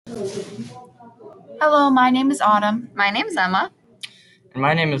Hello, my name is Autumn. My name is Emma. And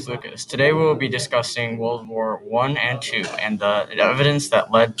my name is Lucas. Today we will be discussing World War I and II and the evidence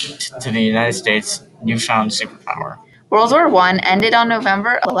that led to the United States' newfound superpower. World War I ended on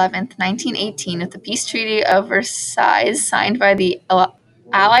November 11th, 1918, with the Peace Treaty of Versailles signed by the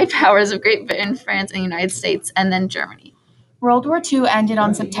Allied powers of Great Britain, France, and the United States, and then Germany. World War II ended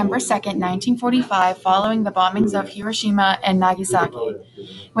on September 2nd, 1945, following the bombings of Hiroshima and Nagasaki.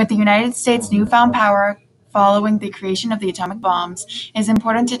 With the United States' newfound power following the creation of the atomic bombs, it is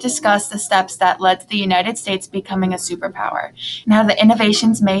important to discuss the steps that led to the United States becoming a superpower, and how the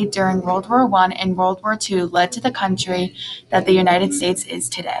innovations made during World War I and World War II led to the country that the United States is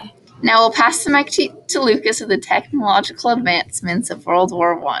today. Now we'll pass the mic to Lucas with the technological advancements of World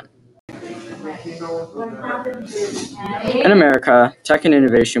War I. In America, tech and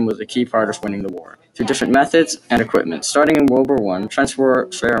innovation was a key part of winning the war, through different methods and equipment. Starting in World War I, trench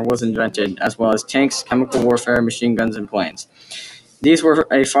warfare was invented, as well as tanks, chemical warfare, machine guns, and planes. These were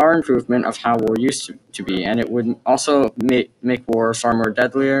a far improvement of how war used to be, and it would also make war far more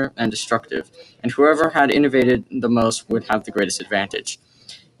deadlier and destructive, and whoever had innovated the most would have the greatest advantage.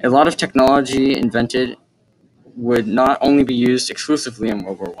 A lot of technology invented would not only be used exclusively in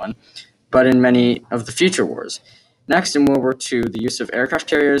World War I, but in many of the future wars. Next, in World War II, the use of aircraft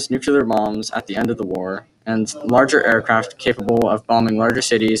carriers, nuclear bombs at the end of the war, and larger aircraft capable of bombing larger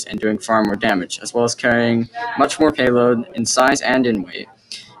cities and doing far more damage, as well as carrying much more payload in size and in weight,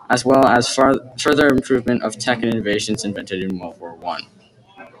 as well as further improvement of tech and innovations invented in World War I.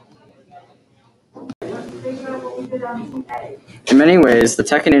 In many ways, the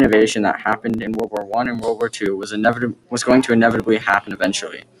tech and innovation that happened in World War I and World War II was going to inevitably happen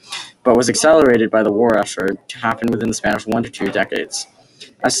eventually, but was accelerated by the war effort to happen within the span of 1 to 2 decades.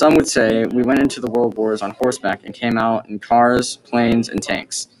 As some would say, we went into the world wars on horseback and came out in cars, planes, and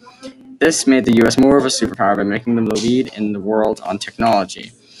tanks. This made the U.S. more of a superpower by making them the lead in the world on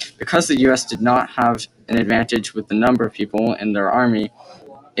technology. Because the U.S. did not have an advantage with the number of people in their army,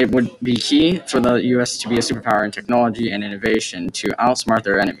 it would be key for the U.S. to be a superpower in technology and innovation to outsmart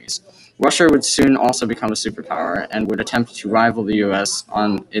their enemies. Russia would soon also become a superpower and would attempt to rival the U.S.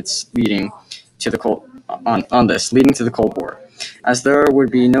 on its leading to the Cold War. As there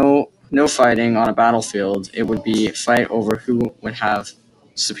would be no fighting on a battlefield, it would be a fight over who would have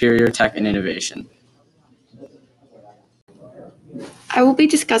superior tech and innovation. I will be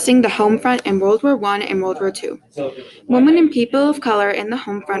discussing the home front in World War I and World War II. Women and people of color in the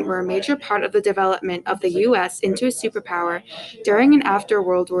home front were a major part of the development of the U.S. into a superpower during and after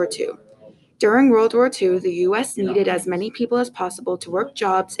World War II. During World War II, the U.S. needed as many people as possible to work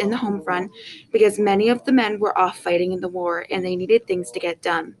jobs in the home front because many of the men were off fighting in the war and they needed things to get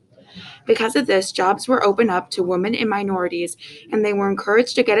done. Because of this, jobs were opened up to women and minorities, and they were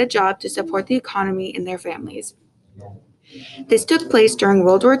encouraged to get a job to support the economy and their families. This took place during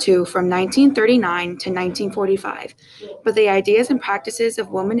World War II from 1939 to 1945, but the ideas and practices of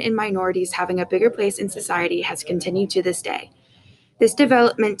women and minorities having a bigger place in society has continued to this day. This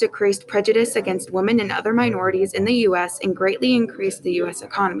development decreased prejudice against women and other minorities in the U.S. and greatly increased the U.S.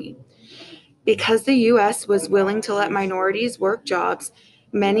 economy. Because the U.S. was willing to let minorities work jobs,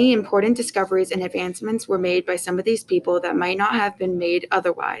 many important discoveries and advancements were made by some of these people that might not have been made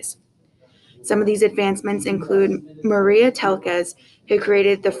otherwise. Some of these advancements include Maria Telkes, who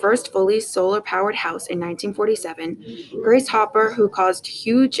created the first fully solar-powered house in 1947, Grace Hopper, who caused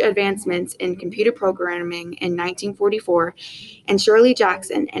huge advancements in computer programming in 1944, and Shirley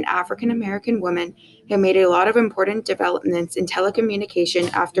Jackson, an African-American woman who made a lot of important developments in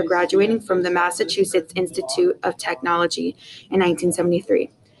telecommunication after graduating from the Massachusetts Institute of Technology in 1973.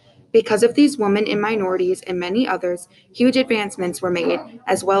 Because of these women and minorities and many others, huge advancements were made,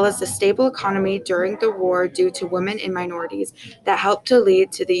 as well as the stable economy during the war due to women and minorities that helped to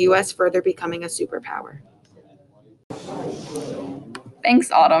lead to the U.S. further becoming a superpower.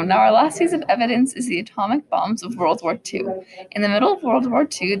 Thanks, Autumn. Now our last piece of evidence is the atomic bombs of World War II. In the middle of World War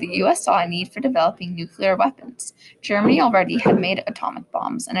II, the U.S. saw a need for developing nuclear weapons. Germany already had made atomic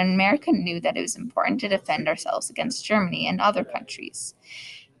bombs, and America knew that it was important to defend ourselves against Germany and other countries.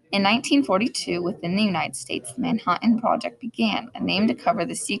 In 1942, within the United States, the Manhattan Project began, a name to cover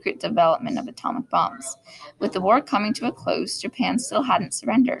the secret development of atomic bombs. With the war coming to a close, Japan still hadn't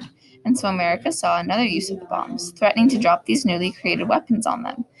surrendered, and so America saw another use of the bombs, threatening to drop these newly created weapons on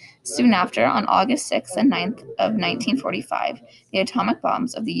them. Soon after, on August 6th and 9th of 1945, the atomic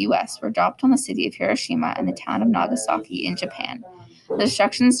bombs of the U.S. were dropped on the city of Hiroshima and the town of Nagasaki in Japan. The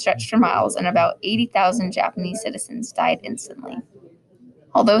destruction stretched for miles, and about 80,000 Japanese citizens died instantly.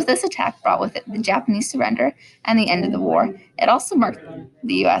 Although this attack brought with it the Japanese surrender and the end of the war, it also marked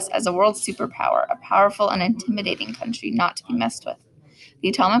the U.S. as a world superpower, a powerful and intimidating country not to be messed with. The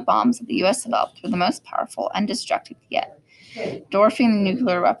atomic bombs that the U.S. developed were the most powerful and destructive yet, dwarfing the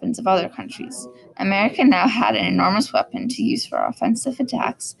nuclear weapons of other countries. America now had an enormous weapon to use for offensive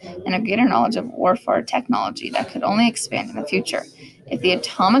attacks and a greater knowledge of warfare technology that could only expand in the future. If the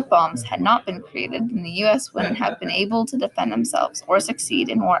atomic bombs had not been created, then the U.S. wouldn't have been able to defend themselves or succeed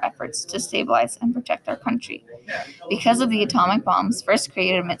in war efforts to stabilize and protect our country. Because of the atomic bombs first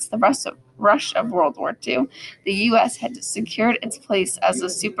created amidst the rush of World War II, the U.S. had secured its place as a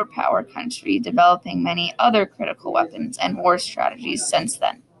superpower country, developing many other critical weapons and war strategies since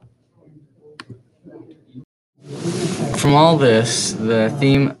then. From all this, the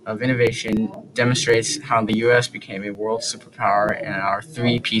theme of innovation demonstrates how the U.S. became a world superpower in our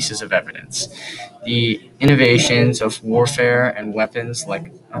three pieces of evidence: the innovations of warfare and weapons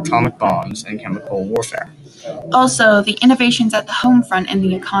like atomic bombs and chemical warfare. Also, the innovations at the home front and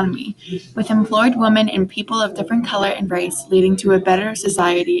the economy, with employed women and people of different color and race leading to a better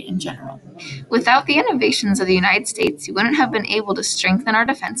society in general. Without the innovations of the United States, we wouldn't have been able to strengthen our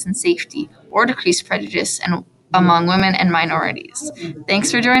defense and safety or decrease prejudice among women and minorities.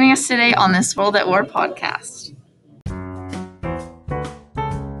 Thanks for joining us today on this World at War podcast.